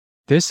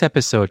This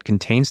episode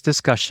contains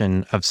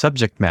discussion of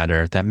subject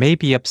matter that may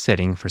be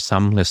upsetting for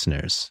some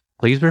listeners.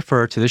 Please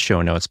refer to the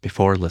show notes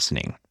before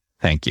listening.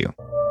 Thank you.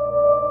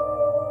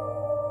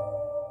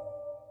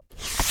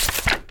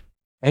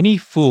 Any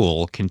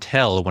fool can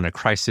tell when a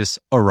crisis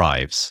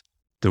arrives.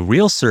 The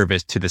real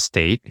service to the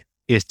state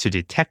is to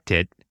detect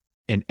it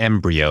in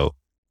embryo.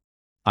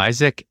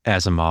 Isaac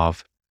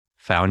Asimov,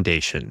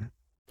 Foundation.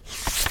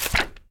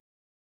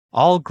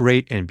 All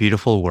great and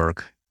beautiful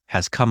work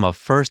has come of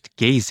first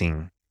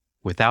gazing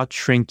without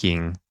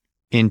shrinking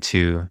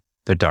into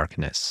the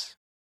darkness.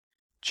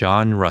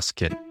 John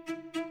Ruskin.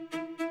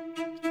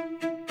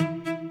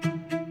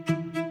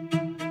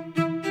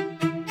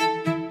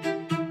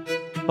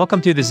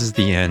 Welcome to This Is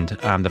the End.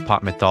 I'm the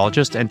pop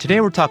mythologist, and today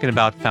we're talking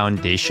about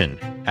Foundation,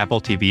 Apple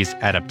TV's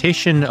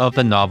adaptation of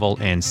the novel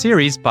and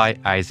series by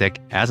Isaac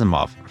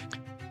Asimov.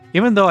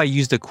 Even though I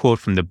used a quote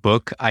from the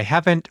book, I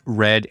haven't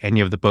read any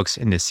of the books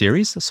in the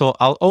series, so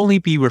I'll only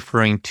be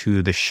referring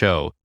to the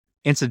show.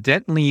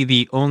 Incidentally,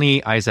 the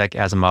only Isaac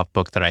Asimov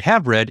book that I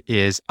have read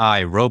is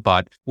I,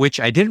 Robot, which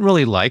I didn't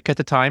really like at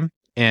the time.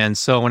 And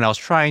so when I was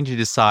trying to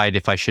decide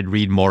if I should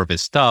read more of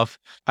his stuff,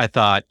 I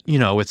thought,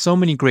 with so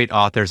many great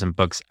authors and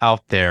books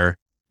out there,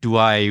 do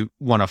I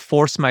want to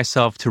force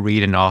myself to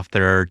read an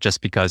author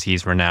just because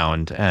he's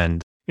renowned?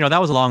 And,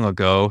 that was long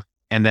ago.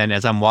 And then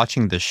as I'm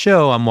watching the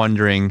show, I'm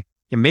wondering,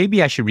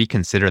 maybe I should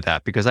reconsider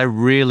that because I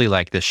really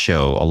like this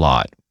show a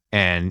lot.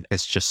 And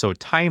it's just so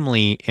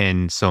timely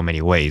in so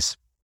many ways.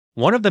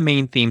 One of the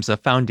main themes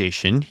of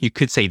Foundation, you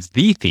could say it's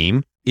the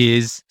theme,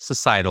 is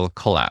societal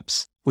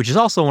collapse, which is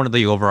also one of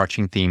the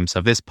overarching themes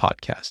of this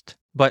podcast.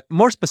 But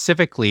more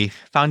specifically,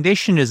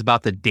 Foundation is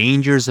about the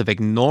dangers of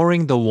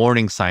ignoring the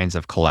warning signs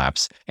of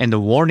collapse and the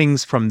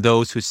warnings from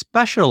those who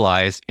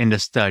specialize in the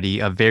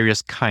study of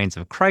various kinds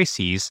of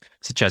crises,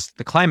 such as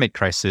the climate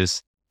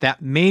crisis,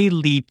 that may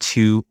lead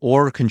to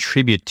or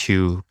contribute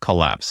to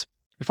collapse.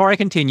 Before I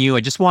continue,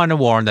 I just want to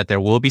warn that there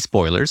will be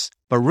spoilers,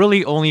 but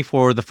really only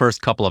for the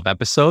first couple of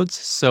episodes.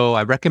 So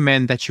I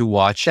recommend that you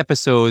watch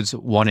episodes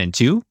 1 and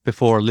 2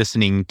 before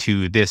listening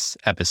to this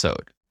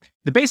episode.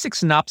 The basic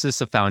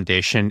synopsis of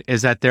Foundation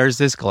is that there's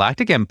this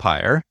galactic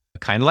empire,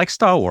 kind of like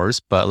Star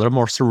Wars, but a little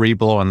more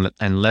cerebral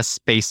and less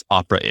space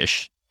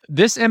opera-ish.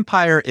 This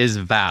empire is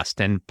vast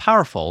and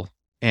powerful,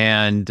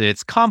 and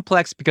it's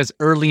complex because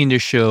early in the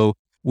show,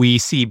 we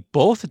see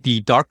both the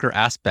darker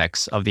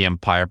aspects of the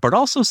empire, but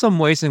also some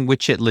ways in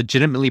which it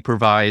legitimately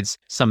provides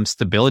some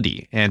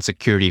stability and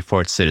security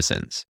for its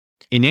citizens.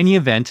 In any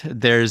event,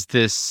 there's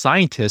this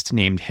scientist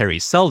named Hari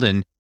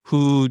Seldon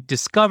who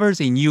discovers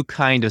a new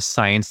kind of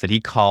science that he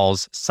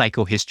calls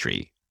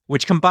psychohistory,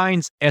 which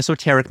combines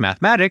esoteric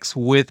mathematics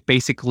with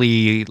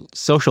basically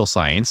social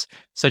science,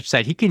 such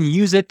that he can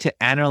use it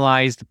to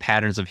analyze the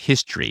patterns of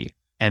history,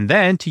 and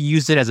then to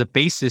use it as a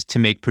basis to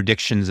make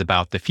predictions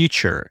about the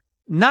future.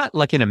 Not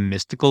like in a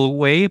mystical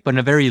way, but in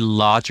a very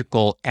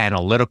logical,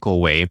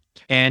 analytical way,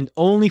 and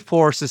only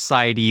for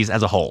societies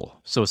as a whole.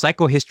 So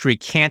psychohistory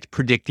can't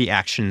predict the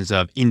actions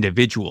of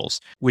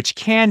individuals, which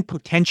can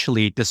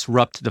potentially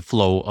disrupt the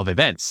flow of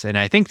events. And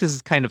I think this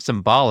is kind of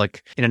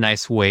symbolic in a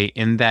nice way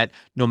in that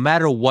no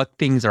matter what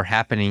things are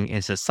happening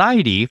in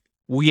society,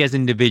 we as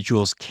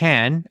individuals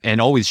can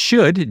and always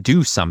should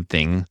do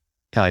something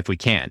if we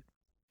can.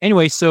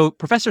 Anyway, so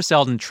Professor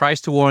Seldon tries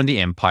to warn the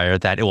empire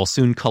that it will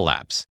soon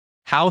collapse.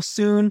 How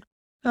soon?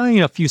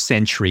 A few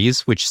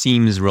centuries, which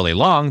seems really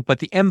long, but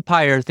the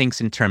empire thinks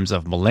in terms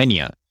of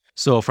millennia.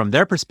 So from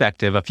their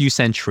perspective, a few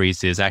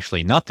centuries is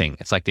actually nothing.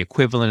 It's like the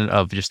equivalent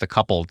of just a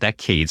couple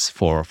decades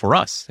for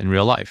us in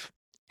real life.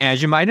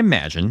 As you might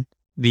imagine,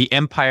 the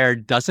empire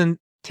doesn't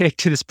take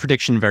to this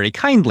prediction very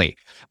kindly,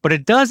 but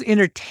it does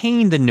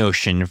entertain the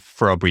notion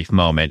for a brief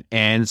moment.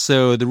 And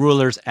so the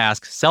rulers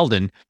ask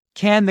Seldon,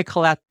 can the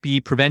collapse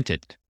be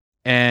prevented?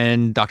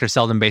 And Dr.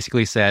 Seldon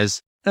basically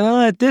says,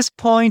 at this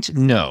point,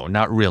 no,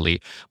 not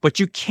really. But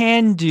you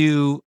can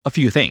do a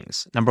few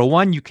things. Number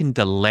one, you can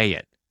delay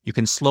it. You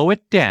can slow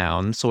it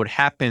down so it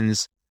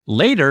happens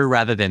later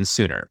rather than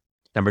sooner.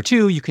 Number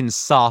two, you can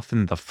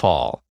soften the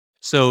fall.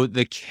 So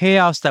the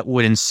chaos that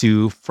would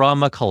ensue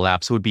from a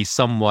collapse would be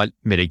somewhat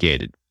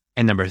mitigated.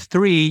 And number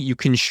three, you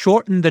can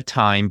shorten the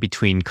time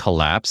between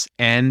collapse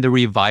and the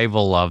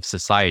revival of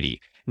society.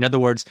 In other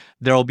words,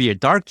 there will be a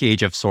dark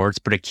age of sorts,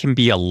 but it can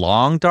be a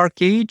long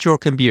dark age or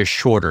it can be a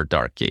shorter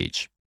dark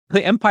age.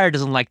 The empire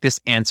doesn't like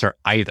this answer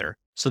either.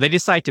 So they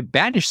decide to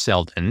banish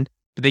Seldon,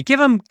 but they give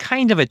him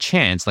kind of a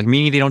chance,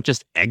 meaning they don't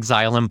just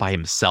exile him by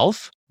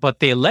himself,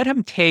 but they let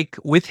him take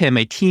with him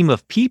a team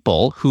of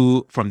people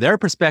who, from their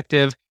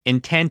perspective,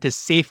 intend to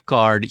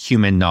safeguard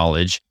human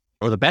knowledge,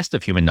 or the best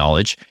of human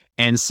knowledge,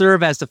 and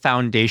serve as the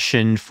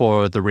foundation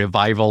for the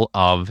revival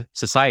of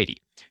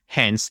society.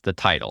 Hence the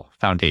title,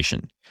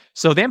 Foundation.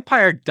 So the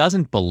empire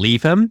doesn't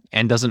believe him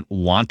and doesn't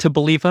want to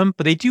believe him,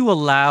 but they do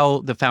allow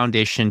the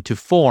foundation to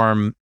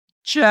form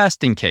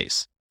just in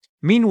case.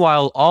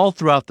 Meanwhile, all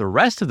throughout the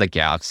rest of the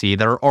galaxy,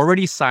 there are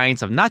already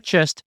signs of not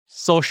just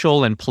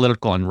social and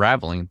political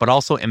unraveling, but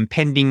also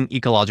impending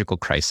ecological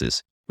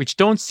crisis, which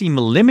don't seem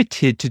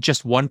limited to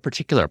just one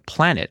particular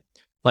planet.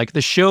 Like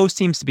the show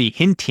seems to be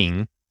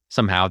hinting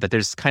somehow that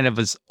there's kind of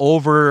this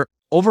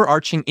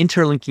overarching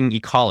interlinking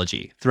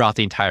ecology throughout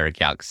the entire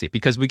galaxy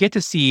because we get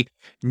to see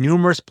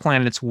numerous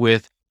planets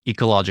with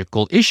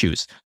ecological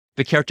issues.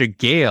 The character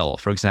Gale,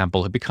 for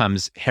example, who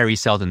becomes Harry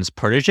Seldon's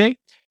protege,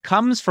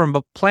 comes from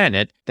a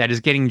planet that is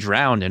getting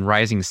drowned in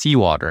rising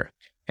seawater.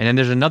 And then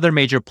there's another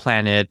major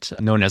planet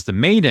known as the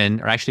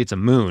Maiden, or actually it's a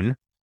moon,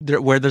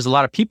 where there's a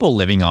lot of people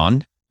living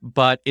on,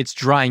 but it's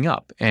drying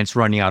up and it's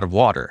running out of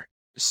water.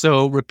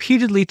 So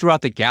repeatedly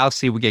throughout the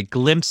galaxy, we get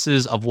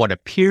glimpses of what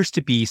appears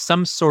to be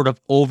some sort of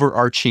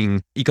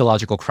overarching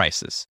ecological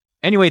crisis.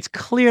 Anyway, it's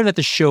clear that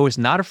the show is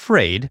not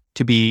afraid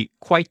to be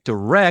quite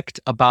direct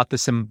about the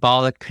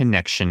symbolic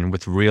connection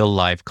with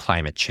real-life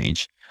climate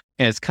change.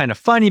 And it's kind of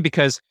funny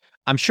because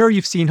I'm sure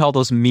you've seen all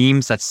those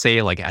memes that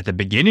say, like, at the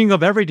beginning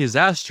of every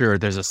disaster,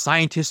 there's a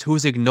scientist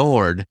who's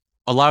ignored.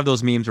 A lot of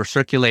those memes were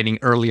circulating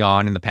early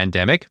on in the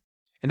pandemic.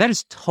 And that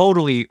is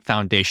totally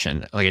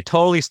Foundation. Like, it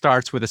totally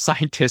starts with a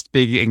scientist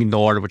being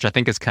ignored, which I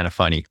think is kind of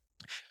funny.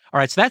 All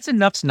right, so that's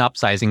enough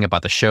synopsizing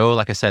about the show.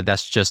 Like I said,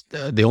 that's just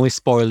the only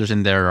spoilers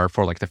in there are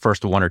for like the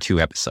first 1 or 2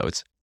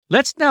 episodes.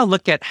 Let's now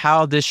look at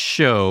how this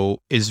show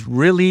is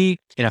really,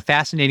 in a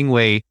fascinating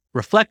way,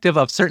 reflective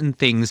of certain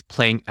things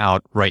playing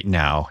out right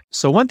now.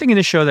 So one thing in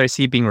the show that I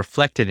see being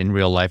reflected in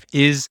real life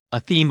is a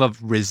theme of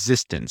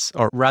resistance,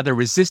 or rather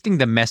resisting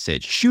the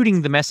message,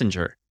 shooting the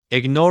messenger,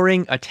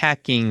 ignoring,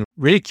 attacking,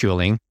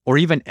 ridiculing, or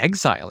even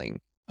exiling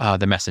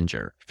the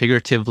messenger,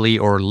 figuratively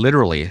or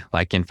literally,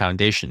 like in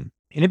Foundation.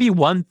 And it'd be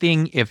one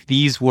thing if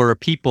these were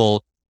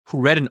people who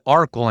read an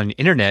article on the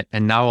internet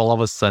and now all of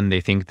a sudden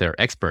they think they're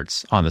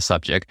experts on the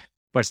subject.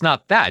 But it's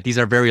not that. These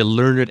are very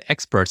learned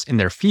experts in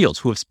their fields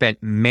who have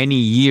spent many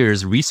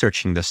years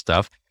researching this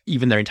stuff,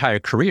 even their entire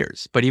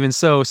careers. But even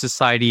so,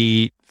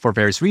 society, for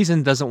various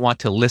reasons, doesn't want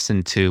to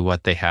listen to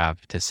what they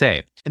have to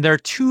say. And there are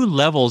 2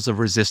 levels of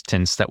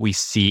resistance that we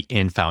see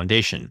in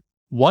Foundation.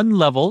 One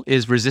level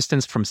is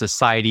resistance from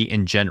society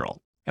in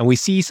general. And we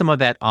see some of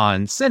that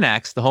on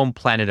Synnax, the home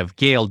planet of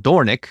Gale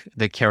Dornick,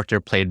 the character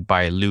played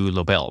by Lou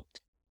Lobel.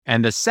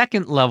 And the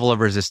second level of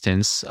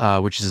resistance,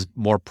 which is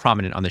more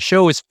prominent on the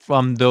show, is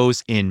from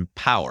those in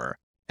power.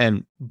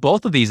 And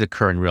both of these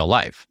occur in real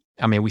life.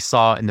 I mean, we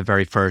saw in the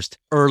very first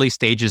early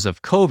stages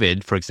of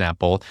COVID, for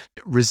example,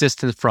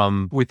 resistance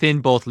from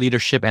within both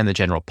leadership and the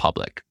general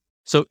public.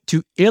 So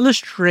to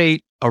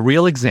illustrate a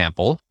real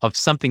example of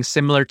something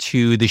similar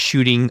to the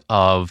shooting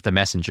of the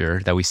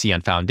messenger that we see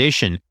on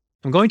Foundation,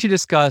 I'm going to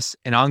discuss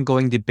an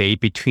ongoing debate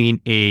between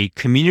a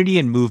community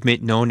and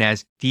movement known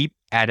as deep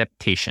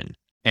adaptation.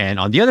 And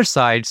on the other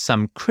side,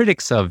 some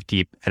critics of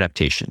deep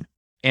adaptation.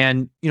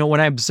 And,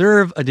 when I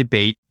observe a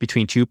debate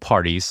between 2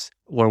 parties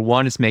where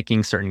one is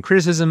making certain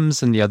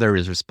criticisms and the other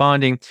is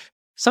responding,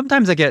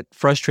 sometimes I get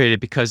frustrated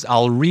because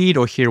I'll read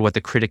or hear what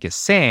the critic is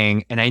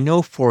saying, and I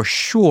know for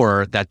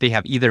sure that they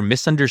have either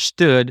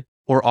misunderstood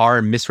or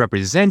are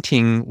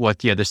misrepresenting what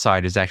the other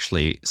side is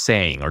actually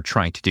saying or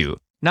trying to do.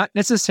 Not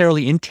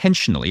necessarily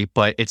intentionally,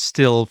 but it's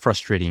still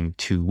frustrating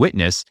to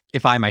witness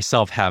if I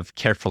myself have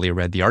carefully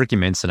read the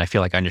arguments and I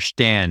feel like I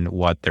understand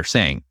what they're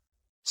saying.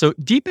 So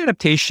deep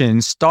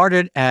adaptation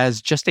started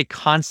as just a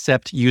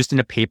concept used in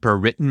a paper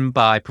written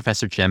by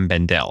Professor Jem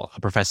Bendell, a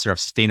professor of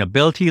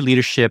sustainability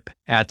leadership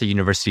at the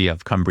University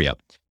of Cumbria.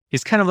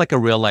 He's kind of like a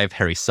real-life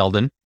Harry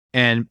Seldon.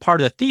 And part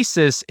of the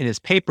thesis in his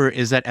paper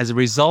is that as a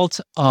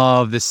result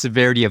of the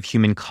severity of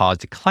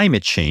human-caused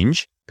climate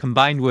change,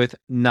 combined with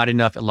not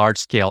enough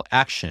large-scale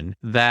action,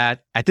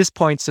 that at this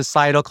point,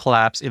 societal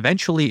collapse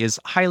eventually is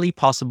highly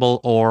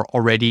possible or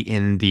already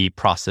in the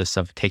process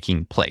of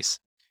taking place.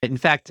 In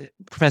fact,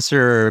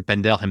 Professor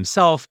Bendell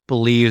himself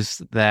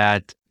believes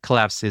that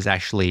collapse is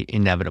actually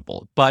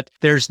inevitable, but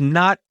there's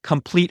not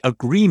complete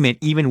agreement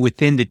even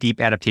within the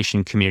deep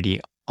adaptation community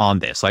on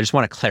this. So I just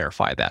want to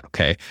clarify that,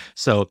 okay?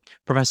 So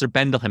Professor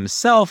Bendell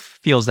himself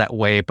feels that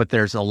way, but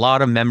there's a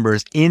lot of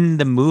members in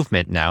the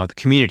movement now, the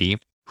community,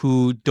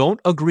 who don't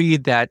agree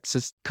that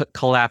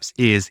collapse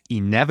is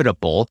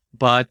inevitable,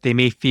 but they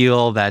may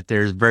feel that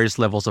there's various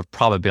levels of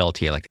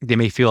probability. Like they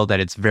may feel that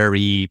it's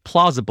very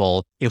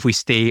plausible if we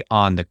stay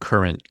on the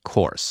current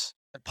course.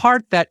 The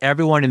part that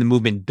everyone in the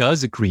movement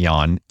does agree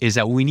on is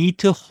that we need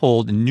to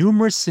hold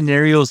numerous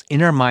scenarios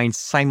in our minds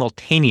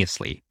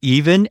simultaneously,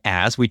 even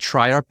as we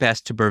try our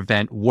best to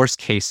prevent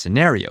worst-case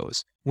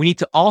scenarios. We need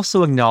to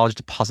also acknowledge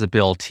the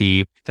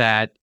possibility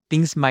that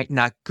things might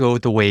not go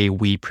the way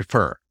we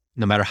prefer,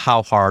 no matter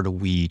how hard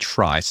we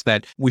try, so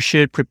that we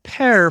should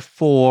prepare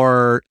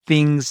for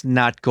things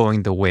not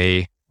going the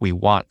way we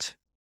want.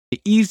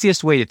 The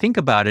easiest way to think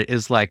about it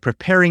is like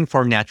preparing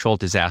for natural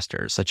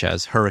disasters, such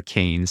as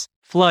hurricanes,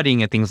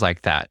 flooding, and things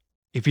like that.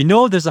 If you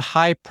know there's a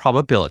high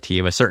probability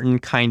of a certain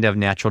kind of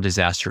natural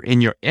disaster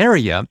in your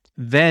area,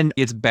 then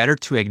it's better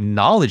to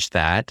acknowledge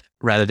that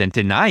rather than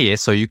deny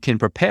it so you can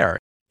prepare.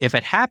 If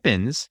it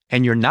happens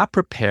and you're not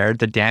prepared,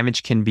 the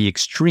damage can be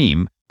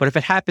extreme. But if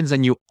it happens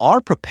and you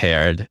are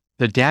prepared,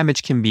 the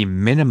damage can be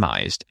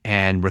minimized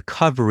and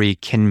recovery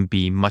can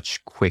be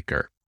much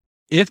quicker.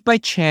 If by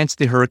chance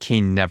the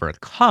hurricane never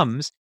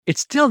comes,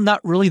 it's still not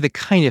really the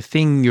kind of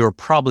thing you're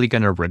probably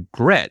going to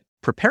regret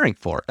preparing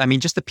for. I mean,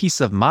 just the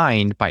peace of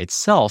mind by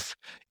itself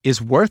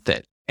is worth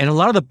it. And a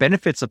lot of the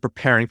benefits of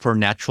preparing for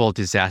natural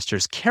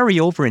disasters carry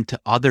over into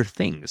other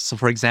things. So,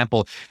 for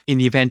example, in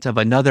the event of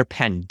another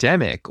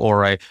pandemic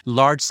or a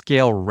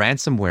large-scale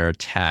ransomware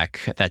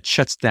attack that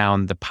shuts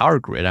down the power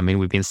grid, I mean,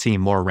 we've been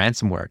seeing more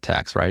ransomware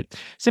attacks, right?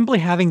 Simply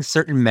having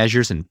certain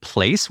measures in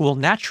place will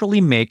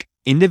naturally make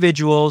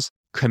individuals,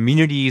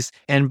 communities,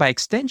 and by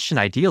extension,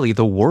 ideally,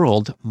 the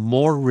world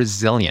more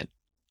resilient.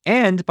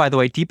 And by the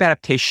way, deep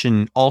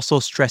adaptation also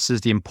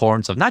stresses the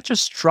importance of not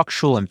just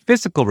structural and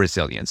physical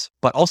resilience,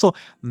 but also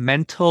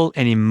mental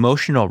and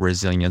emotional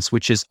resilience,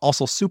 which is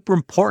also super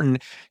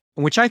important,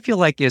 which I feel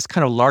like is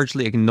kind of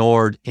largely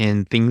ignored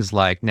in things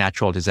like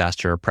natural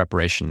disaster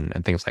preparation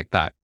and things like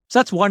that. So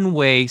that's one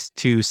way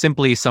to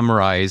simply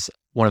summarize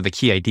one of the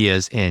key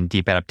ideas in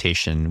deep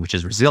adaptation, which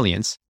is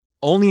resilience.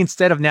 Only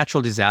instead of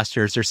natural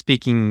disasters, they're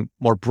speaking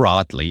more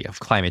broadly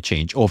of climate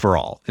change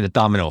overall and the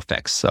domino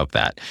effects of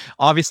that.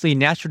 Obviously,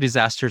 natural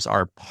disasters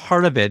are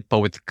part of it, but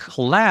with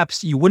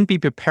collapse, you wouldn't be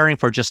preparing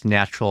for just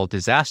natural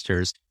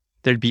disasters.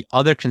 There'd be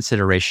other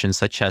considerations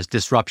such as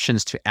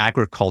disruptions to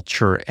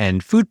agriculture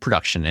and food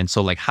production. And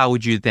so, how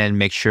would you then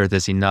make sure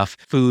there's enough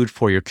food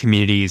for your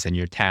communities and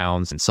your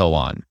towns and so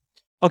on?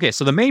 Okay,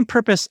 so the main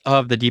purpose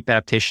of the deep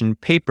adaptation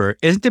paper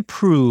isn't to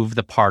prove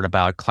the part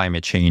about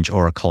climate change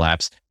or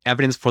collapse.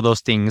 Evidence for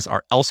those things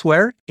are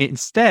elsewhere.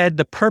 Instead,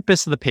 the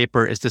purpose of the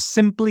paper is to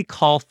simply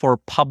call for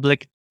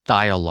public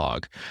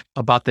dialogue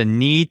about the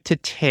need to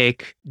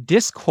take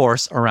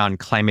discourse around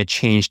climate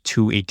change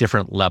to a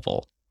different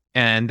level.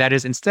 And that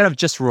is, instead of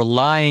just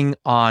relying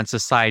on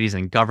societies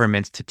and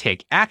governments to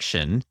take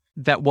action,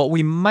 that what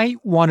we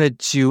might want to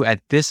do at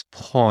this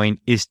point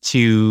is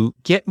to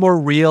get more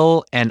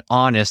real and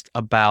honest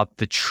about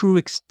the true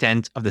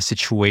extent of the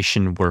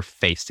situation we're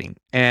facing.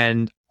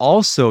 And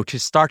also to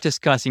start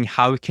discussing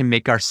how we can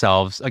make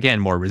ourselves, again,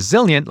 more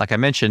resilient, like I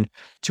mentioned,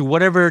 to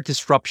whatever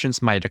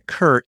disruptions might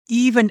occur,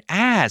 even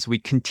as we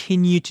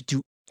continue to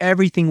do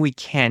everything we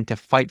can to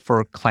fight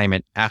for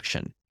climate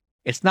action.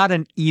 It's not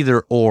an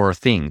either or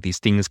thing. These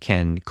things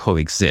can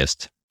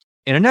coexist.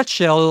 In a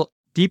nutshell,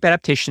 deep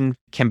adaptation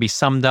can be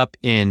summed up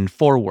in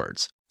 4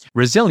 words.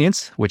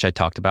 Resilience, which I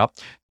talked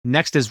about.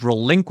 Next is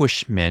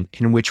relinquishment,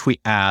 in which we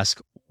ask,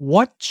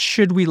 what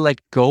should we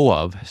let go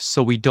of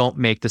so we don't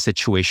make the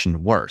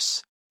situation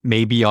worse?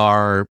 Maybe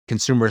our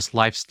consumerist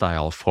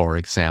lifestyle, for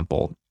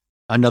example.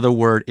 Another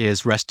word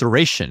is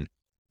restoration.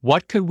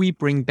 What could we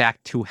bring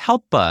back to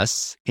help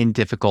us in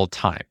difficult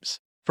times?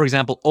 For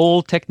example,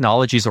 old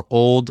technologies or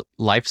old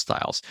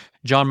lifestyles.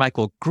 John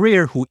Michael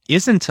Greer, who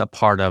isn't a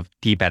part of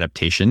deep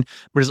adaptation,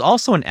 but is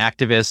also an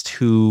activist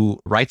who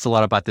writes a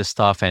lot about this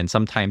stuff and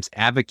sometimes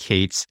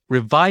advocates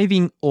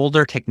reviving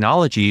older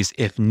technologies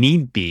if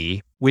need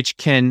be, which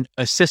can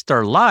assist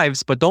our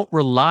lives, but don't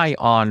rely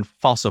on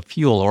fossil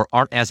fuel or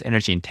aren't as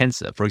energy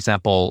intensive. For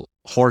example,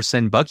 horse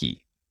and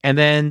buggy. And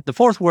then the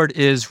 4th word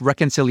is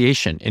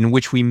reconciliation, in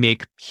which we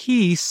make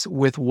peace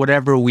with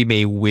whatever we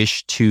may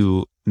wish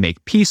to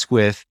make peace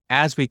with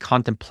as we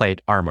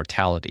contemplate our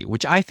mortality,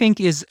 which I think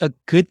is a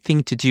good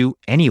thing to do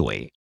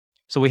anyway.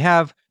 So we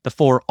have the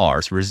 4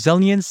 R's: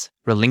 resilience,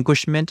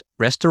 relinquishment,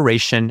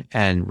 restoration,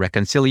 and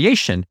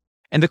reconciliation.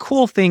 And the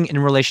cool thing in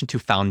relation to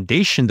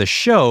Foundation, the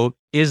show,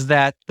 is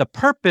that the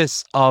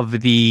purpose of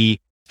the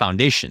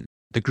Foundation,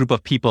 the group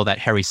of people that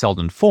Hari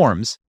Seldon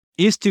forms,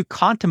 is to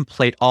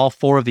contemplate all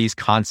 4 of these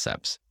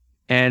concepts.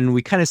 And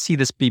we kind of see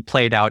this be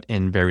played out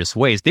in various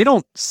ways. They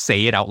don't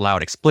say it out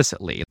loud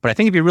explicitly, but I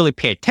think if you really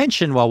pay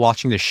attention while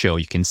watching the show,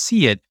 you can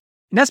see it.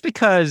 And that's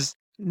because,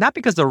 not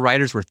because the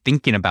writers were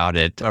thinking about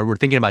it or were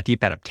thinking about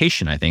deep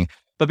adaptation, I think,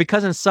 but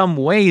because in some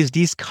ways,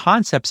 these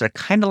concepts are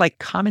kind of like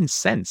common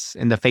sense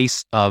in the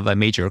face of a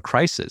major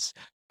crisis.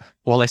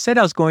 Well, I said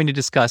I was going to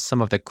discuss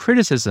some of the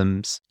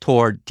criticisms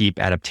toward deep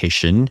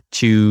adaptation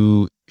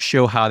to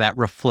show how that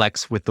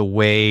reflects with the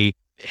way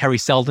Hari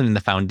Seldon and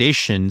the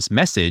Foundation's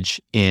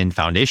message in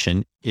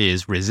Foundation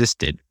is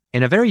resisted.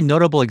 And a very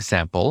notable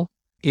example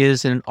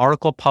is an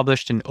article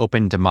published in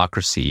Open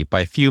Democracy by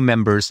a few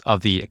members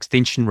of the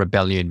Extinction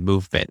Rebellion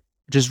movement,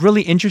 which is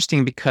really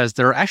interesting because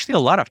there are actually a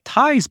lot of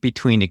ties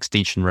between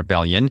Extinction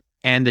Rebellion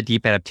and the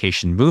deep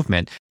adaptation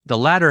movement. The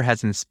latter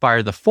has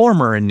inspired the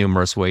former in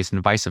numerous ways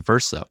and vice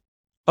versa.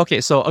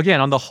 Okay, so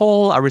again, on the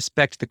whole, I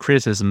respect the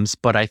criticisms,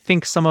 but I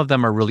think some of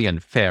them are really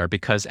unfair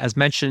because, as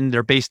mentioned,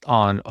 they're based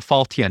on a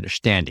faulty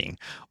understanding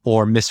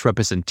or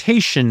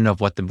misrepresentation of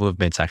what the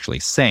movement's actually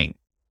saying.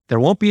 There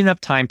won't be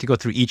enough time to go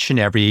through each and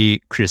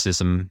every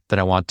criticism that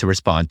I want to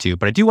respond to,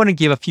 but I do want to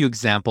give a few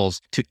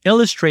examples to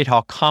illustrate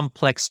how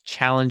complex,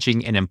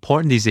 challenging, and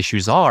important these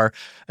issues are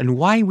and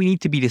why we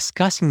need to be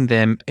discussing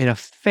them in a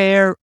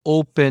fair,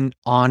 open,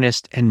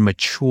 honest, and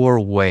mature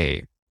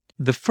way.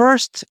 The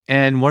first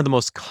and one of the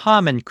most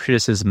common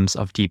criticisms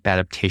of deep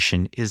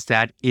adaptation is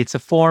that it's a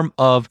form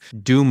of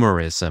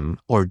doomerism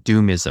or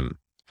doomism.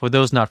 For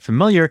those not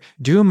familiar,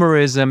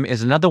 doomerism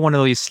is another one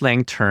of these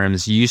slang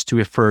terms used to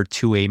refer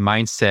to a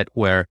mindset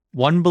where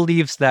one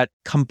believes that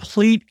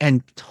complete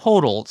and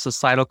total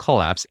societal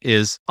collapse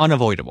is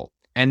unavoidable,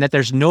 and that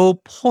there's no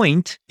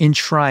point in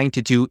trying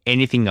to do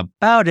anything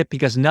about it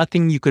because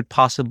nothing you could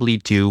possibly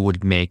do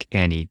would make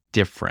any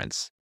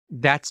difference.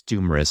 That's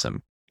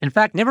doomerism. In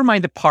fact, never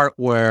mind the part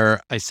where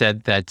I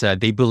said that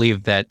they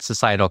believe that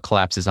societal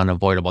collapse is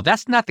unavoidable.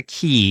 That's not the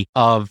key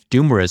of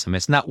doomerism.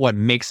 It's not what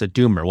makes a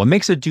doomer. What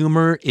makes a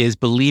doomer is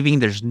believing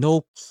there's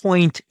no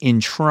point in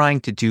trying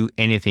to do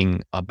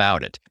anything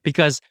about it.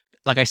 Because,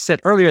 like I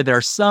said earlier, there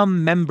are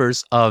some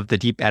members of the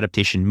deep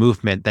adaptation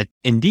movement that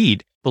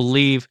indeed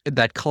believe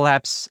that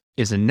collapse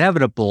is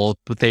inevitable,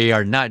 but they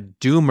are not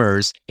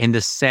doomers in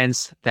the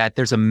sense that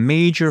there's a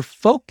major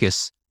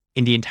focus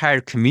in the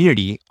entire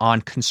community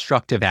on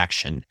constructive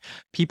action.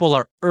 People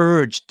are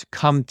urged to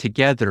come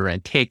together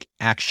and take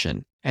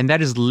action. And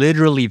that is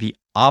literally the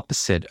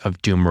opposite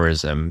of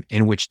doomerism,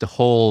 in which the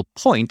whole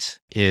point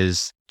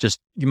is just,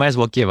 you might as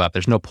well give up.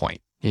 There's no point.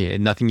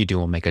 Nothing you do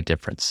will make a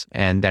difference.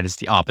 And that is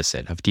the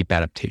opposite of deep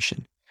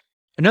adaptation.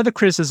 Another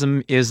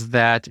criticism is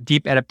that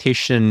deep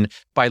adaptation,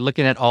 by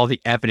looking at all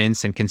the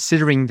evidence and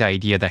considering the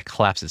idea that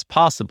collapse is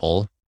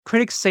possible,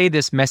 critics say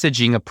this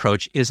messaging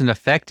approach isn't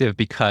effective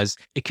because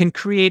it can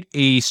create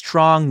a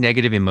strong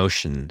negative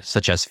emotion,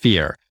 such as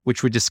fear,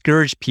 which would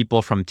discourage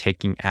people from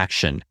taking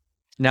action.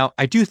 Now,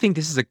 I do think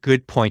this is a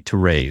good point to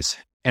raise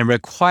and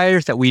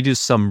requires that we do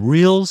some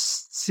real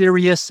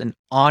serious and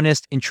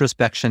honest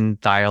introspection,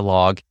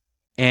 dialogue,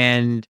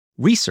 and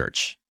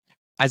research.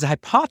 As a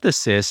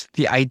hypothesis,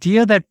 the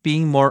idea that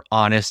being more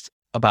honest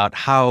about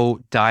how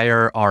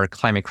dire our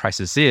climate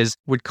crisis is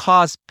would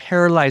cause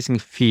paralyzing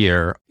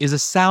fear is a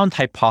sound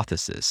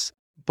hypothesis.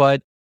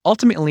 But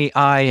ultimately,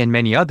 I and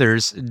many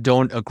others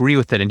don't agree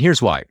with it. And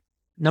here's why.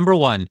 Number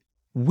one,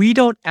 we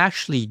don't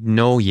actually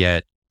know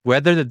yet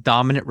whether the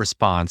dominant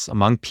response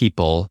among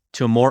people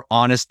to a more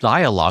honest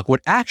dialogue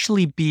would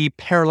actually be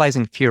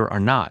paralyzing fear or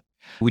not.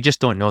 We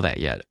just don't know that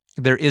yet.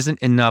 There isn't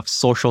enough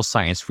social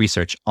science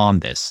research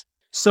on this.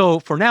 So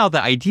for now,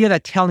 the idea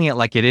that telling it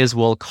like it is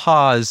will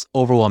cause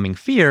overwhelming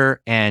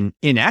fear and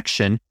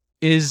inaction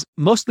is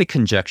mostly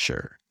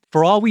conjecture.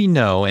 For all we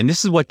know, and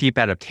this is what deep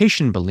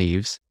adaptation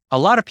believes, a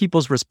lot of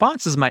people's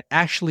responses might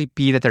actually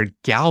be that they're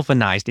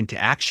galvanized into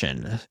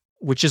action,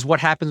 which is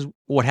what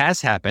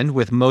has happened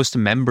with most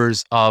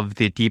members of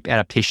the deep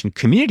adaptation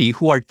community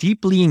who are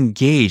deeply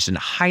engaged and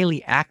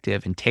highly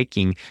active in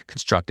taking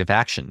constructive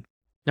action.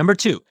 Number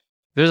two,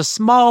 there's a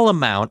small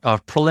amount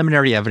of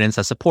preliminary evidence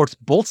that supports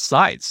both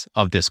sides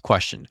of this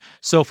question.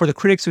 So for the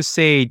critics who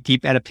say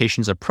deep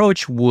adaptation's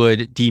approach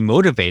would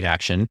demotivate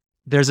action,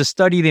 there's a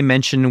study they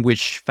mention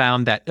which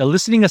found that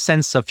eliciting a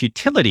sense of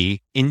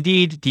futility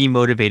indeed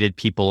demotivated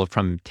people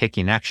from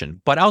taking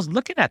action. But I was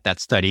looking at that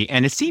study,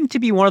 and it seemed to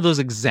be one of those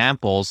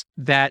examples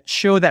that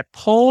show that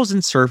polls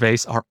and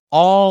surveys are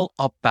all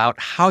about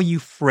how you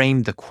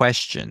frame the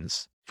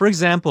questions. For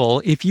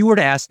example, if you were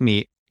to ask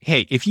me,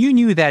 hey, if you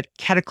knew that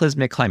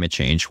cataclysmic climate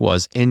change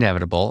was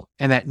inevitable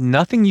and that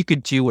nothing you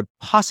could do would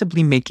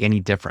possibly make any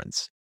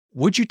difference,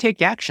 would you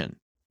take action?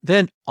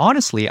 Then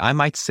honestly, I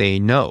might say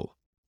no.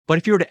 But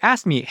if you were to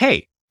ask me,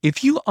 hey,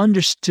 if you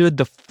understood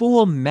the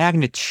full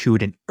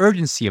magnitude and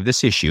urgency of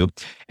this issue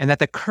and that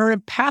the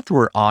current path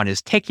we're on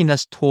is taking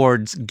us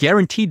towards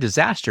guaranteed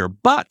disaster,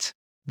 but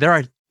there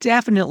are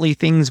definitely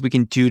things we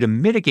can do to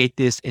mitigate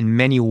this in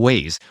many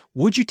ways,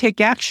 would you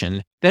take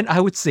action? Then I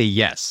would say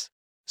yes.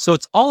 So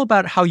it's all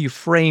about how you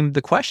frame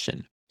the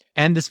question.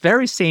 And this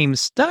very same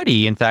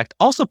study, in fact,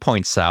 also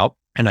points out,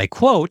 and I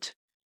quote,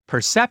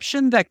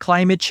 perception that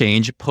climate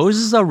change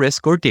poses a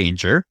risk or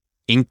danger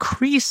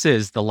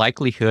increases the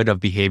likelihood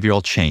of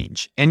behavioral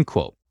change, end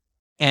quote.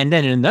 And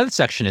then in another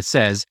section, it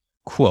says,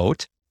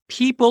 quote,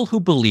 people who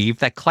believe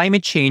that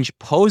climate change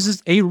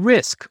poses a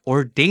risk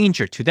or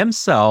danger to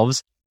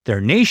themselves,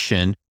 their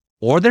nation,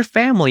 or their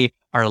family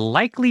are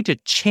likely to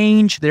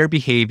change their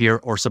behavior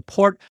or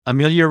support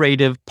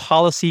ameliorative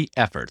policy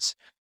efforts,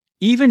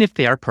 even if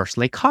they are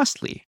personally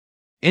costly,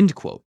 end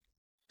quote.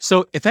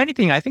 So if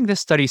anything, I think this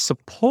study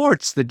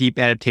supports the deep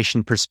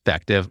adaptation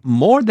perspective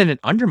more than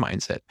it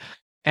undermines it.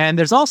 And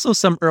there's also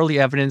some early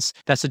evidence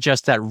that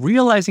suggests that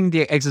realizing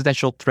the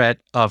existential threat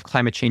of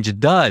climate change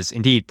does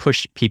indeed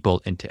push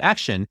people into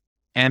action.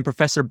 And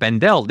Professor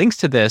Bendel links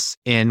to this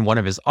in one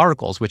of his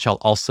articles, which I'll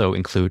also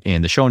include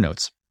in the show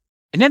notes.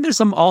 And then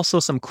there's also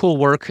some cool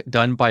work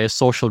done by a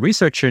social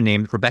researcher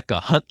named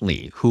Rebecca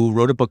Huntley, who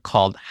wrote a book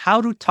called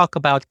How to Talk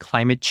About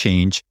Climate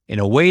Change in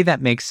a Way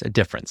That Makes a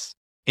Difference.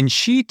 And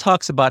she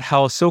talks about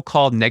how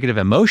so-called negative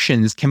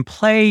emotions can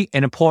play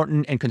an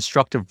important and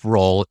constructive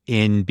role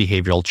in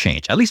behavioral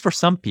change, at least for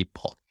some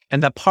people.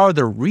 And that part of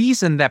the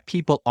reason that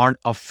people aren't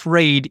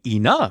afraid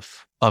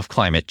enough of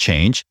climate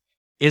change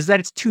is that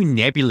it's too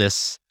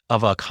nebulous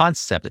of a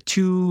concept,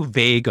 too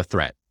vague a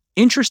threat.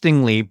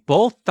 Interestingly,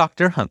 both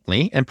Dr.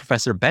 Huntley and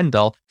Professor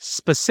Bendel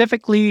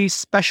specifically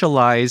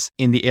specialize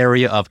in the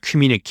area of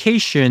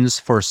communications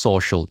for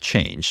social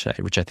change,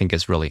 which I think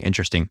is really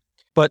interesting.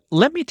 But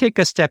let me take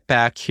a step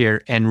back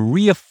here and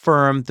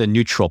reaffirm the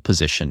neutral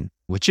position,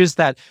 which is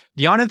that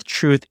the honest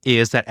truth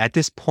is that at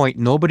this point,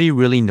 nobody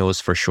really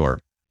knows for sure.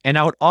 And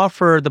I would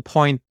offer the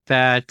point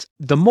that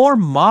the more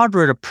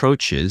moderate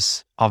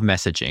approaches of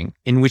messaging,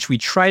 in which we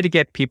try to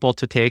get people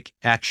to take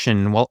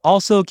action while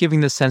also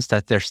giving the sense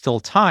that there's still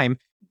time,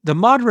 the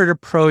moderate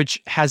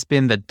approach has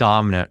been the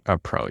dominant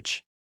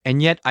approach.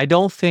 And yet, I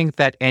don't think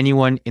that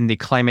anyone in the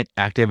climate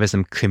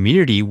activism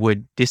community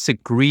would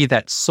disagree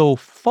that so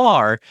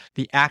far,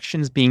 the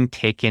actions being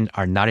taken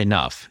are not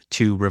enough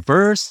to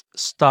reverse,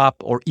 stop,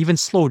 or even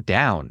slow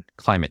down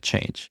climate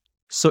change.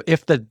 So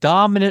if the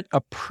dominant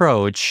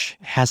approach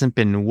hasn't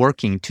been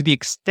working to the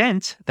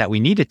extent that we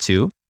need it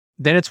to,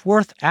 then it's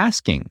worth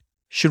asking,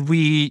 should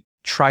we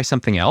try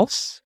something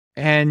else?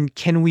 And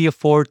can we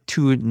afford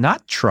to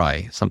not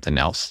try something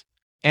else?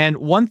 And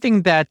one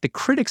thing that the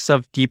critics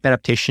of deep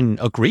adaptation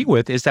agree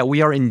with is that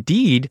we are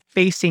indeed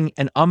facing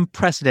an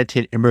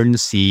unprecedented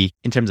emergency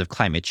in terms of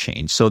climate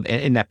change. So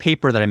in that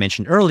paper that I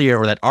mentioned earlier,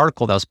 or that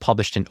article that was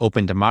published in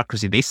Open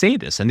Democracy, they say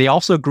this. And they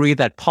also agree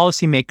that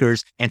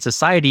policymakers and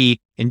society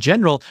in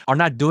general are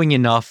not doing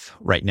enough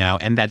right now,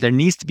 and that there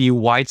needs to be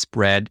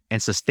widespread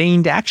and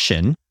sustained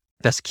action.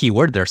 That's the key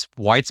word. There's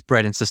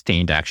widespread and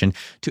sustained action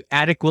to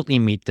adequately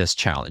meet this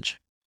challenge.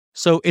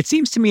 So it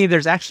seems to me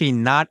there's actually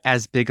not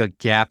as big a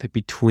gap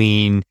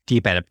between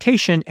deep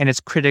adaptation and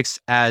its critics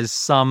as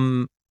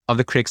some of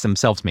the critics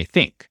themselves may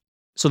think.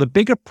 So the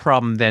bigger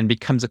problem then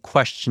becomes a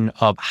question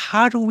of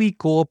how do we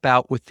go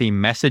about with the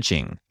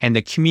messaging and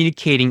the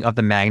communicating of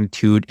the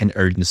magnitude and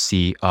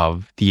urgency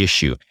of the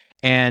issue.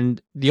 And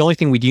the only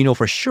thing we do know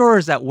for sure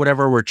is that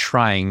whatever we're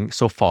trying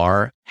so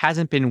far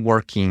hasn't been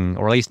working,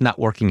 or at least not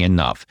working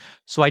enough.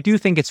 So I do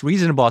think it's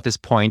reasonable at this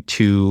point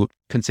to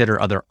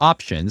consider other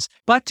options,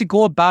 but to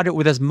go about it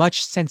with as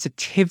much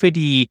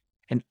sensitivity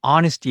and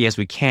honesty as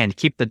we can, to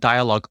keep the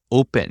dialogue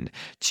open,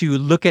 to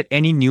look at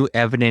any new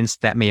evidence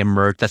that may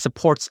emerge that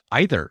supports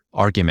either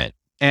argument.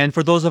 And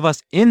for those of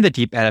us in the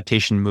deep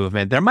adaptation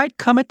movement, there might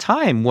come a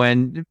time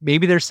when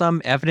maybe there's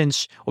some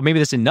evidence, or maybe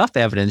there's enough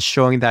evidence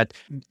showing that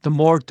the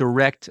more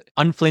direct,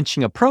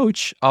 unflinching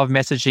approach of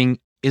messaging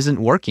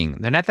isn't working.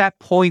 Then at that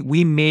point,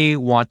 we may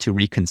want to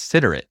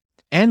reconsider it.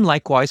 And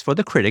likewise for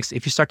the critics,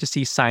 if you start to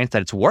see signs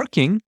that it's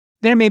working,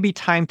 there may be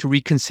time to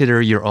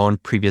reconsider your own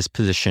previous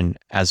position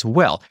as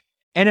well.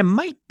 And it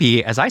might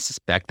be, as I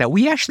suspect, that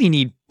we actually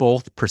need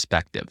both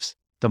perspectives,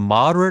 the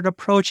moderate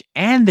approach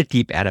and the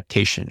deep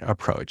adaptation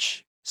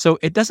approach. So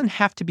it doesn't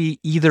have to be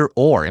either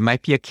or. It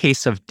might be a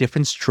case of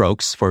different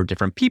strokes for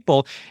different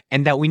people,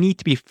 and that we need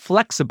to be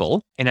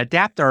flexible and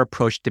adapt our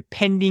approach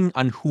depending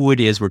on who it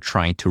is we're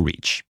trying to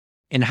reach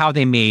and how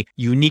they may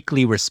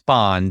uniquely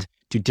respond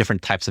to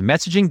different types of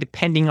messaging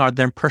depending on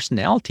their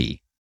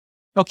personality.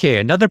 Okay,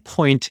 another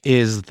point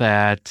is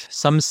that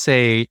some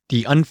say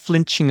the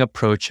unflinching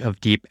approach of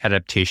deep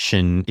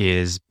adaptation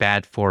is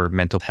bad for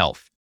mental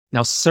health.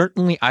 Now,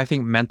 certainly, I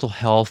think mental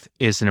health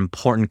is an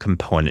important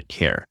component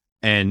here.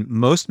 And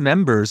most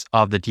members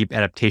of the deep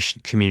adaptation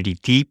community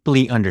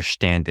deeply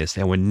understand this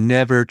and would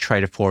never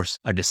try to force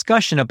a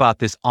discussion about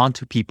this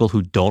onto people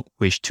who don't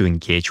wish to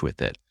engage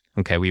with it.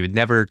 Okay, we would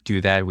never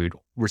do that. We would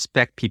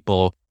respect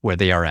people where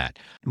they are at.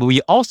 But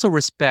we also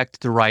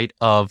respect the right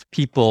of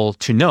people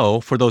to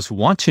know, for those who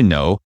want to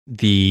know,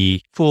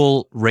 the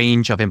full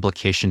range of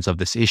implications of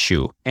this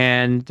issue,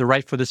 and the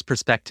right for this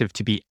perspective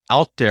to be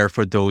out there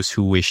for those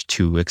who wish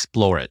to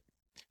explore it.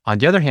 On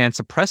the other hand,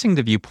 suppressing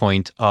the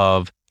viewpoint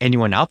of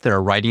anyone out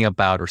there writing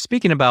about or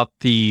speaking about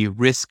the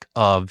risk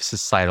of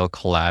societal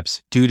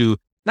collapse due to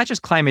not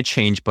just climate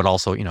change, but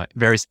also,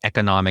 various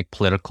economic,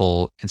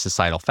 political, and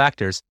societal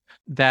factors,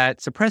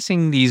 that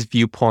suppressing these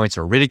viewpoints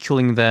or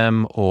ridiculing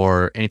them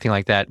or anything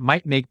like that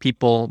might make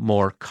people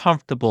more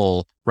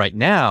comfortable right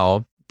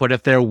now. But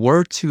if there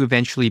were to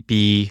eventually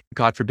be,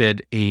 God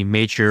forbid, a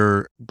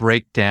major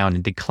breakdown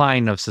and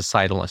decline of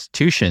societal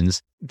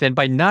institutions, then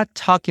by not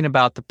talking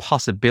about the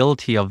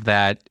possibility of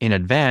that in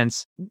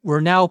advance,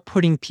 we're now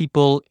putting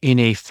people in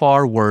a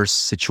far worse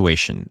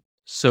situation.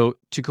 So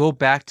to go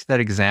back to that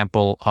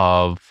example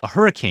of a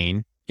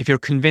hurricane, if you're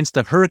convinced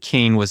a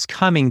hurricane was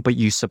coming, but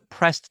you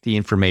suppressed the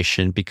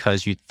information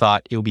because you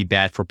thought it would be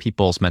bad for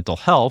people's mental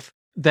health,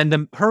 then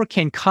the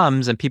hurricane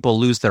comes and people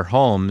lose their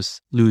homes,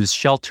 lose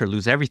shelter,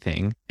 lose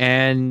everything,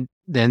 and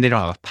then they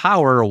don't have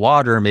power or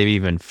water, maybe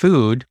even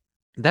food.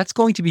 That's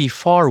going to be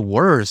far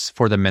worse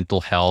for the mental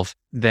health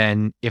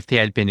than if they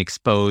had been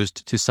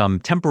exposed to some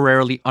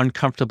temporarily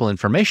uncomfortable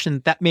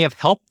information that may have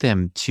helped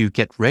them to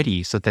get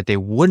ready so that they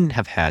wouldn't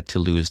have had to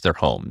lose their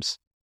homes.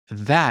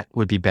 That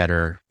would be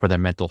better for their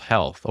mental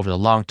health over the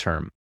long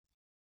term.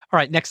 All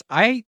right, next,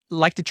 I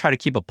like to try to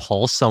keep a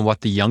pulse on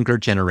what the younger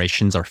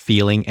generations are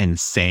feeling and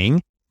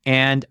saying,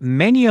 and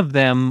many of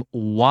them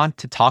want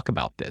to talk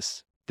about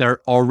this.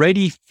 They're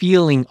already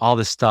feeling all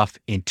this stuff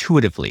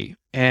intuitively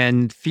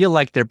and feel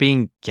like they're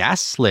being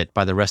gaslit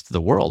by the rest of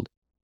the world.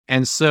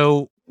 And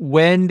so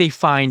when they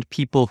find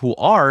people who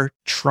are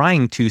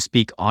trying to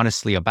speak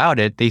honestly about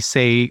it, they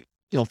say,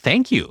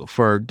 thank you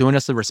for doing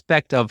us the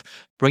respect of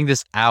bring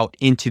this out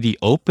into the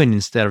open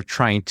instead of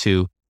trying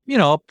to,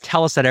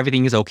 tell us that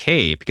everything is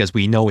okay because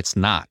we know it's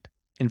not.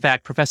 In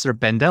fact, Professor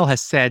Bendel has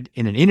said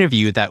in an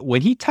interview that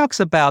when he talks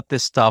about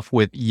this stuff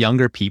with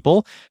younger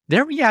people,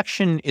 their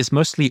reaction is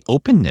mostly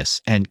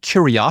openness and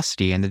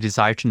curiosity and the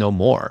desire to know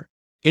more.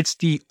 It's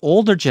the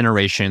older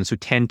generations who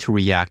tend to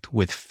react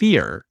with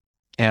fear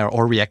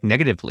or react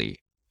negatively.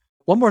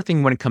 One more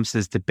thing when it comes to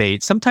this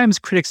debate, sometimes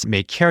critics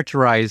may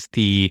characterize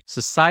the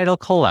societal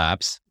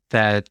collapse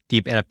that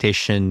deep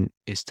adaptation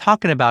is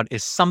talking about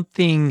as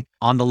something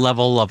on the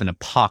level of an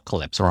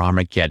apocalypse or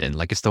Armageddon,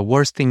 like it's the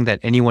worst thing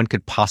that anyone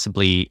could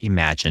possibly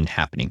imagine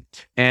happening.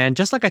 And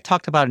just like I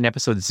talked about in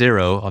episode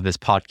 0 of this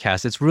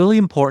podcast, it's really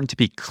important to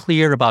be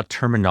clear about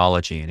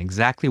terminology and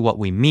exactly what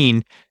we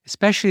mean,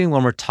 especially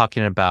when we're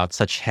talking about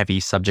such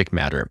heavy subject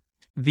matter.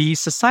 The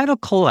societal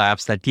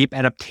collapse that deep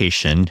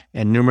adaptation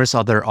and numerous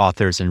other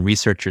authors and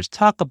researchers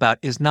talk about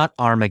is not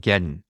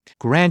Armageddon.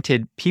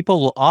 Granted, people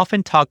will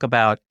often talk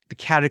about the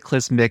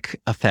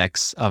cataclysmic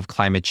effects of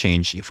climate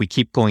change if we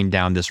keep going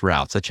down this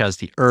route, such as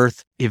the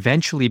Earth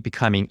eventually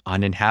becoming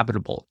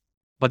uninhabitable.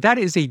 But that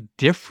is a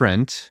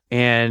different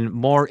and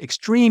more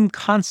extreme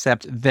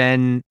concept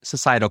than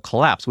societal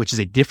collapse, which is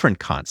a different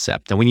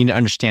concept, and we need to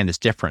understand this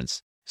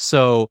difference.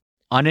 So,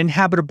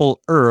 uninhabitable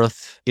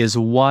Earth is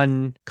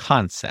one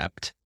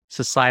concept.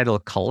 Societal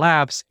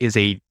collapse is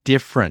a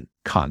different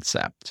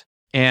concept.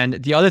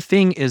 And the other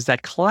thing is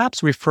that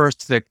collapse refers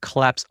to the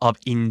collapse of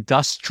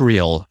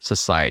industrial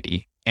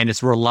society and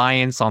its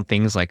reliance on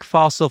things like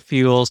fossil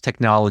fuels,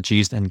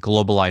 technologies, and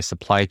globalized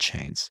supply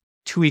chains.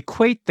 To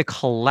equate the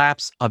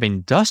collapse of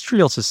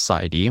industrial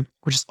society,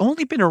 which has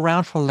only been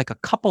around for like a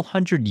couple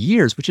hundred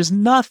years, which is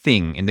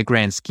nothing in the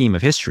grand scheme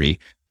of history,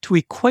 to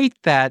equate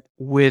that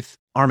with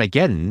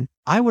Armageddon,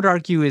 I would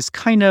argue is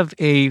kind of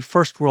a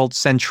first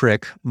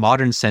world-centric,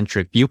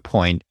 modern-centric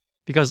viewpoint,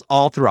 because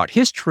all throughout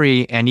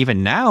history, and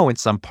even now in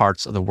some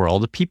parts of the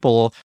world,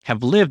 people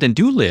have lived and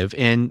do live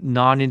in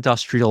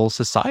non-industrial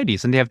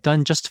societies, and they have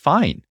done just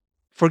fine.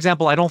 For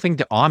example, I don't think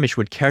the Amish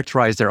would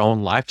characterize their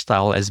own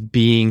lifestyle as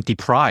being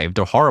deprived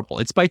or horrible.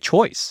 It's by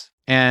choice.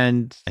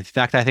 And in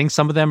fact, I think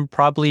some of them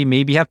probably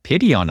maybe have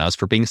pity on us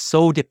for being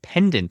so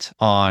dependent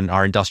on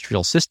our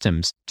industrial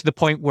systems to the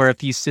point where if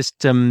these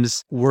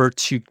systems were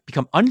to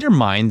become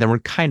undermined, then we're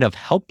kind of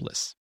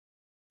helpless.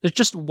 There's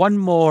just one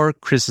more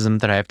criticism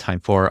that I have time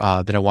for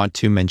that I want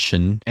to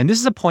mention. And this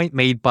is a point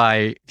made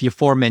by the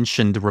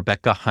aforementioned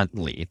Rebecca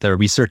Huntley, the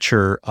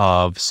researcher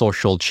of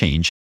social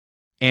change.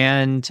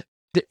 And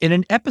in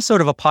an episode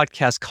of a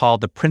podcast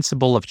called The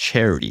Principle of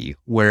Charity,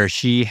 where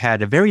she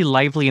had a very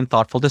lively and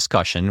thoughtful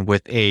discussion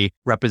with a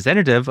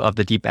representative of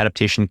the deep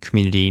adaptation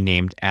community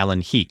named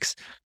Alan Heeks.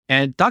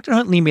 And Dr.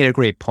 Huntley made a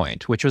great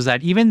point, which was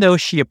that even though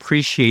she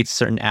appreciates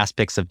certain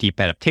aspects of deep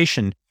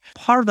adaptation,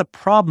 part of the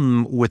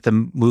problem with the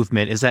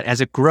movement is that as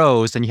it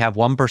grows and you have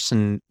one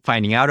person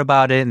finding out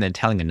about it and then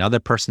telling another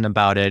person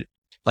about it,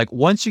 like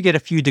once you get a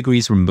few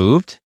degrees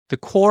removed, the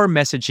core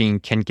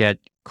messaging can get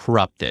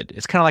corrupted.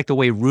 It's kind of like the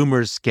way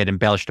rumors get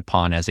embellished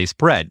upon as they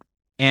spread.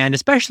 And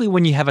especially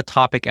when you have a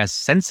topic as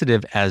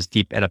sensitive as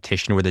deep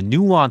adaptation, where the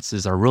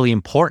nuances are really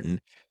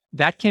important,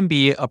 that can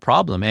be a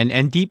problem. And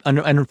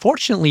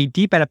unfortunately,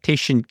 deep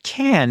adaptation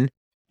can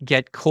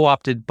get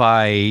co-opted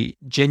by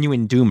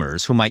genuine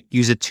doomers who might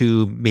use it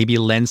to maybe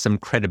lend some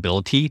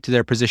credibility to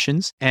their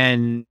positions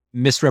and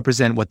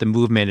misrepresent what the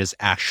movement is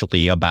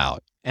actually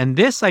about. And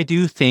this, I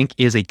do think,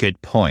 is a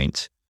good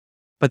point.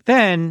 But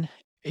then,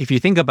 if you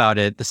think about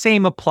it, the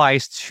same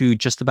applies to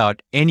just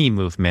about any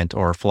movement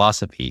or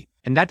philosophy.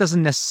 And that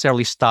doesn't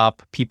necessarily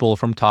stop people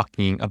from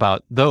talking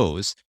about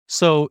those.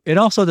 So it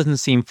also doesn't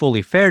seem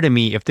fully fair to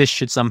me if this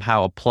should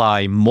somehow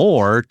apply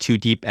more to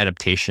deep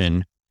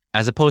adaptation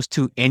as opposed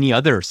to any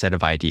other set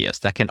of ideas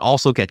that can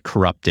also get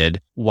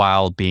corrupted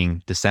while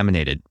being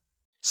disseminated.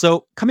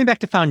 So coming back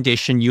to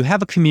Foundation, you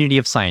have a community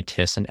of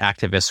scientists and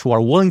activists who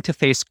are willing to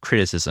face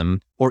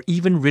criticism or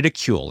even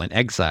ridicule and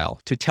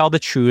exile to tell the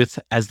truth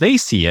as they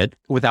see it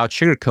without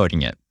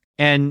sugarcoating it.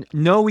 And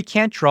no, we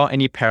can't draw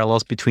any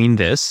parallels between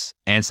this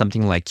and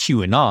something like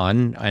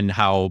QAnon and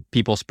how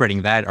people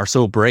spreading that are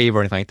so brave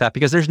or anything like that,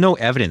 because there's no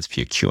evidence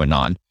for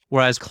QAnon.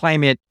 Whereas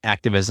climate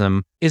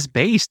activism is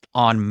based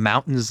on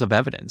mountains of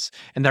evidence.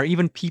 And there are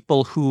even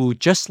people who,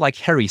 just like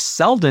Harry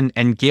Seldon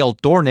and Gail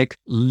Dornick,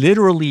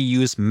 literally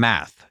use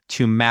math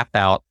to map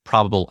out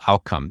probable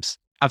outcomes.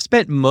 I've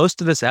spent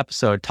most of this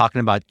episode talking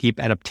about deep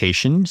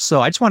adaptation,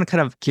 so I just want to kind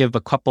of give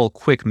a couple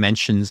quick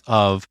mentions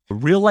of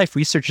real-life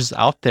researchers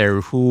out there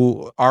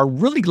who are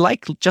really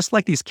just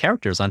like these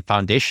characters on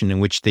Foundation, in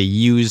which they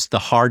use the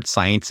hard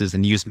sciences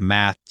and use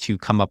math to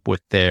come up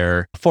with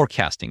their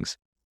forecastings.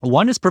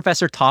 One is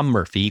Professor Tom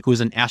Murphy, who's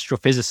an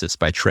astrophysicist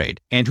by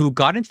trade, and who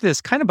got into this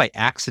kind of by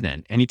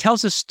accident. And he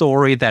tells a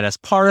story that as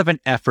part of an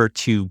effort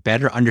to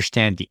better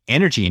understand the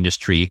energy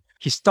industry,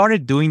 he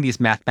started doing these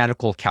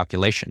mathematical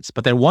calculations.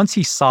 But then once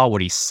he saw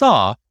what he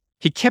saw,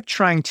 he kept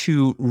trying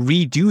to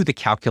redo the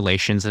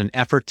calculations in an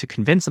effort to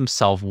convince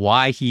himself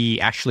why he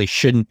actually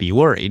shouldn't be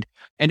worried.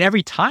 And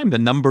every time the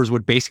numbers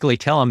would basically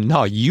tell him,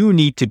 no, you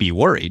need to be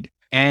worried.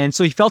 And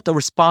so he felt a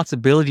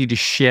responsibility to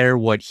share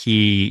what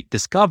he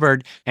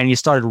discovered. And he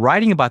started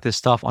writing about this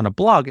stuff on a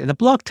blog. And the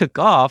blog took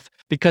off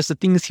because the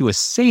things he was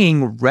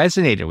saying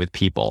resonated with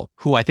people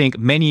who I think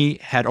many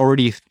had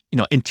already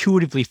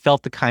intuitively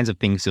felt the kinds of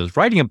things he was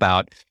writing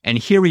about. And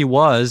here he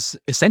was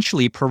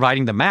essentially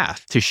providing the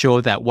math to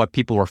show that what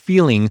people were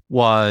feeling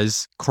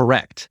was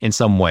correct in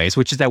some ways,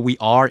 which is that we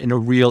are in a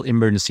real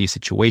emergency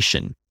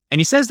situation. And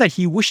he says that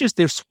he wishes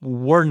this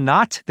were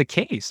not the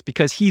case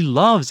because he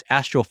loves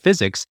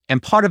astrophysics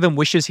and part of him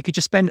wishes he could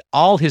just spend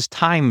all his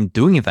time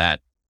doing that.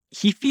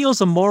 He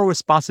feels a moral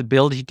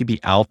responsibility to be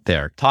out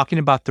there talking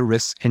about the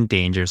risks and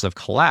dangers of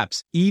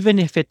collapse, even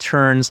if it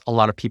turns a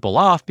lot of people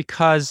off,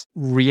 because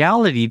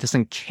reality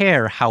doesn't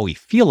care how we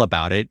feel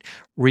about it.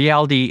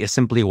 Reality is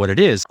simply what it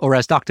is. Or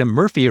as Dr.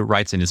 Murphy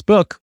writes in his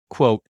book,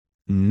 quote,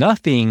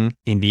 nothing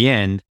in the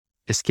end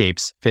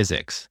escapes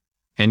physics,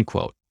 end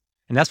quote.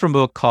 And that's from a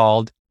book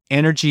called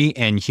Energy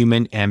and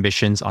Human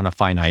Ambitions on a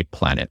Finite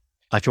Planet.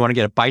 If you want to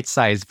get a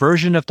bite-sized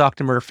version of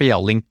Dr. Murphy,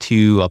 I'll link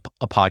to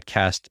a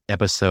podcast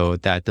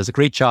episode that does a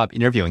great job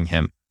interviewing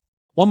him.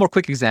 One more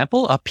quick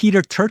example,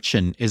 Peter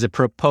Turchin is a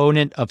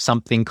proponent of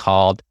something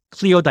called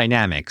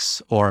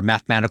cliodynamics or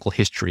mathematical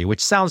history,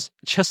 which sounds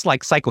just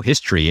like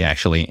psychohistory,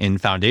 actually, in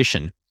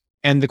Foundation.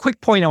 And the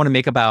quick point I want to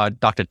make about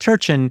Dr.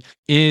 Turchin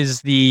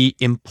is the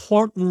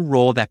important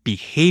role that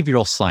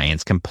behavioral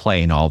science can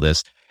play in all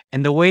this,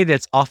 and the way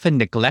that's often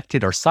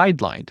neglected or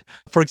sidelined.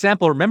 For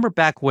example, remember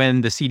back when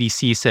the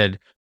CDC said,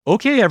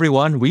 okay,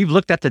 everyone, we've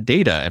looked at the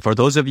data. And for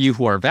those of you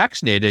who are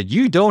vaccinated,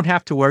 you don't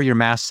have to wear your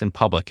masks in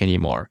public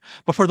anymore.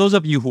 But for those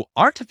of you who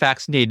aren't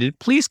vaccinated,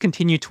 please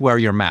continue to wear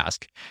your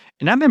mask.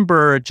 And I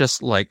remember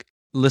just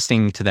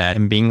listening to that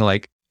and being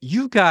like,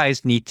 you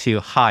guys need to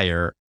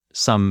hire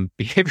some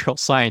behavioral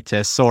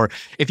scientists, or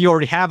if you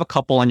already have a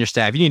couple on your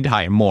staff, you need to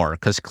hire more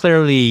because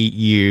clearly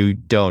you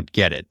don't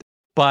get it.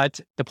 But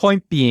the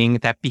point being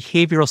that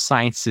behavioral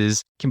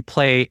sciences can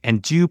play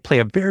and do play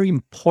a very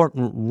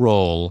important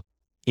role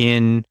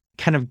in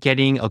kind of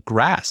getting a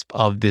grasp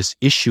of this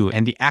issue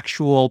and the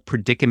actual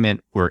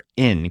predicament we're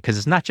in. Because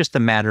it's not just a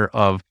matter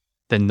of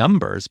the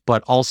numbers,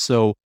 but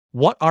also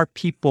what are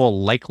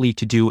people likely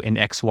to do in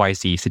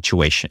XYZ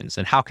situations?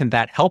 And how can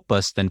that help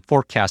us then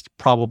forecast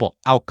probable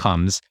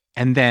outcomes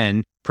and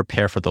then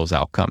prepare for those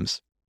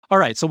outcomes? All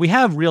right, so we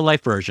have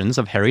real-life versions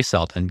of Hari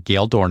Seldon,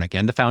 Gail Dornick,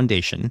 and the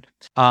Foundation,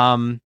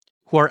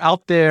 who are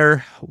out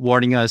there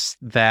warning us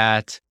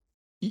that,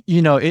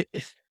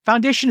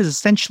 Foundation is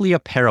essentially a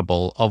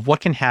parable of what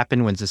can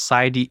happen when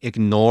society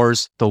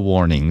ignores the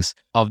warnings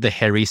of the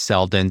Hari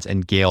Seldons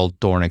and Gail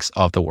Dornicks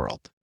of the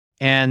world.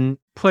 And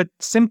put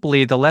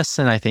simply, the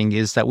lesson, I think,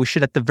 is that we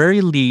should, at the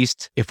very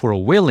least, if we're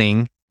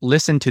willing,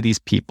 listen to these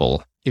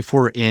people if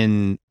we're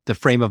in the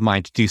frame of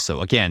mind to do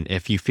so. Again,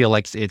 if you feel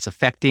like it's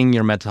affecting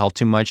your mental health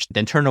too much,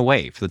 then turn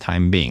away for the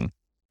time being.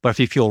 But if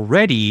you feel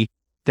ready,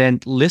 then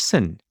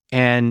listen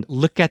and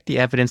look at the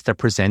evidence they're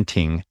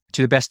presenting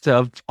to the best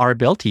of our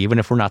ability, even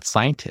if we're not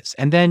scientists,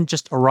 and then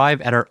just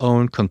arrive at our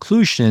own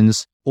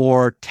conclusions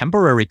or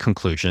temporary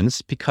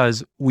conclusions,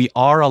 because we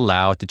are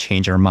allowed to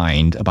change our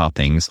mind about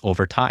things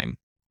over time.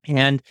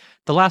 And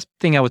the last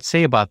thing I would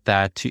say about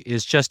that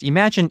is just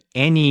imagine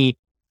any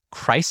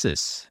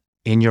crisis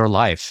in your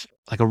life,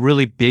 like a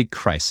really big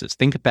crisis.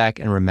 Think back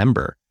and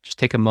remember. Just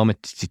take a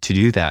moment to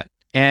do that.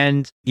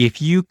 And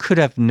if you could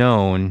have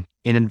known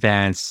in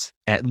advance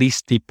at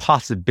least the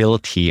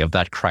possibility of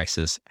that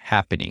crisis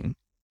happening,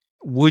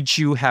 would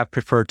you have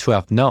preferred to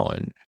have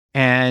known?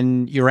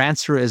 And your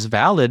answer is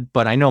valid,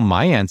 but I know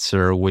my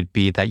answer would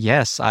be that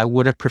yes, I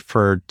would have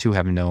preferred to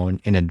have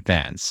known in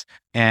advance.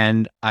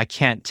 And I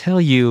can't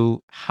tell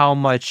you how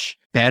much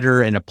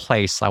better in a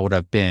place I would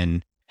have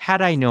been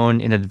had I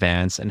known in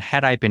advance and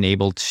had I been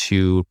able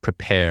to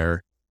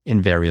prepare in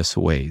various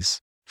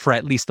ways for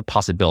at least the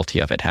possibility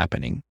of it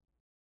happening.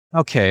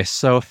 Okay,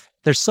 so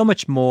there's so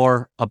much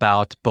more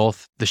about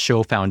both the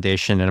show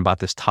Foundation and about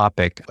this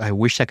topic I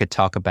wish I could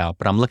talk about,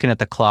 but I'm looking at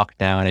the clock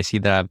now and I see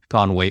that I've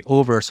gone way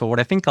over. So what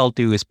I think I'll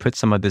do is put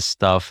some of this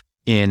stuff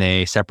in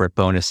a separate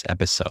bonus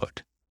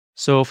episode.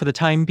 So for the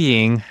time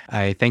being,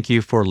 I thank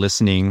you for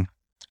listening.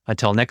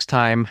 Until next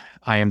time,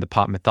 I am the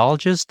Pop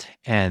Mythologist,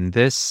 and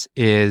this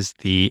is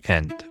the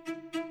end.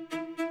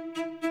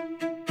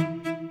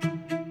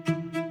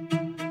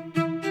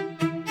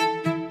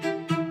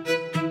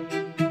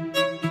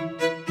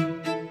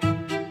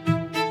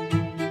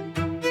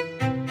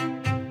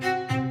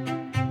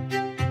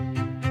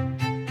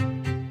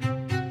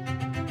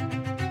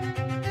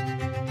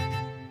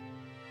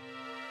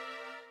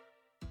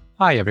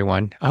 Hi,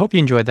 everyone. I hope you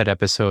enjoyed that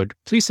episode.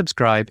 Please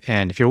subscribe,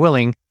 and if you're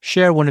willing,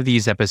 share one of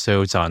these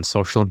episodes on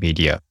social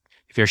media.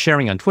 If you're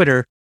sharing on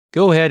Twitter,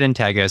 go ahead and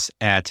tag us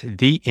at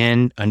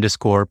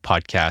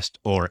 @TheN_podcast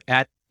or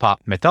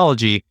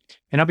 @PopMythology,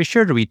 and I'll be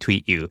sure to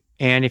retweet you.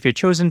 And if your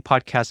chosen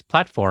podcast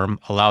platform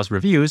allows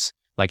reviews,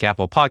 like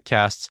Apple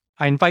Podcasts,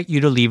 I invite you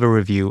to leave a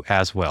review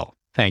as well.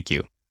 Thank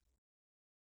you.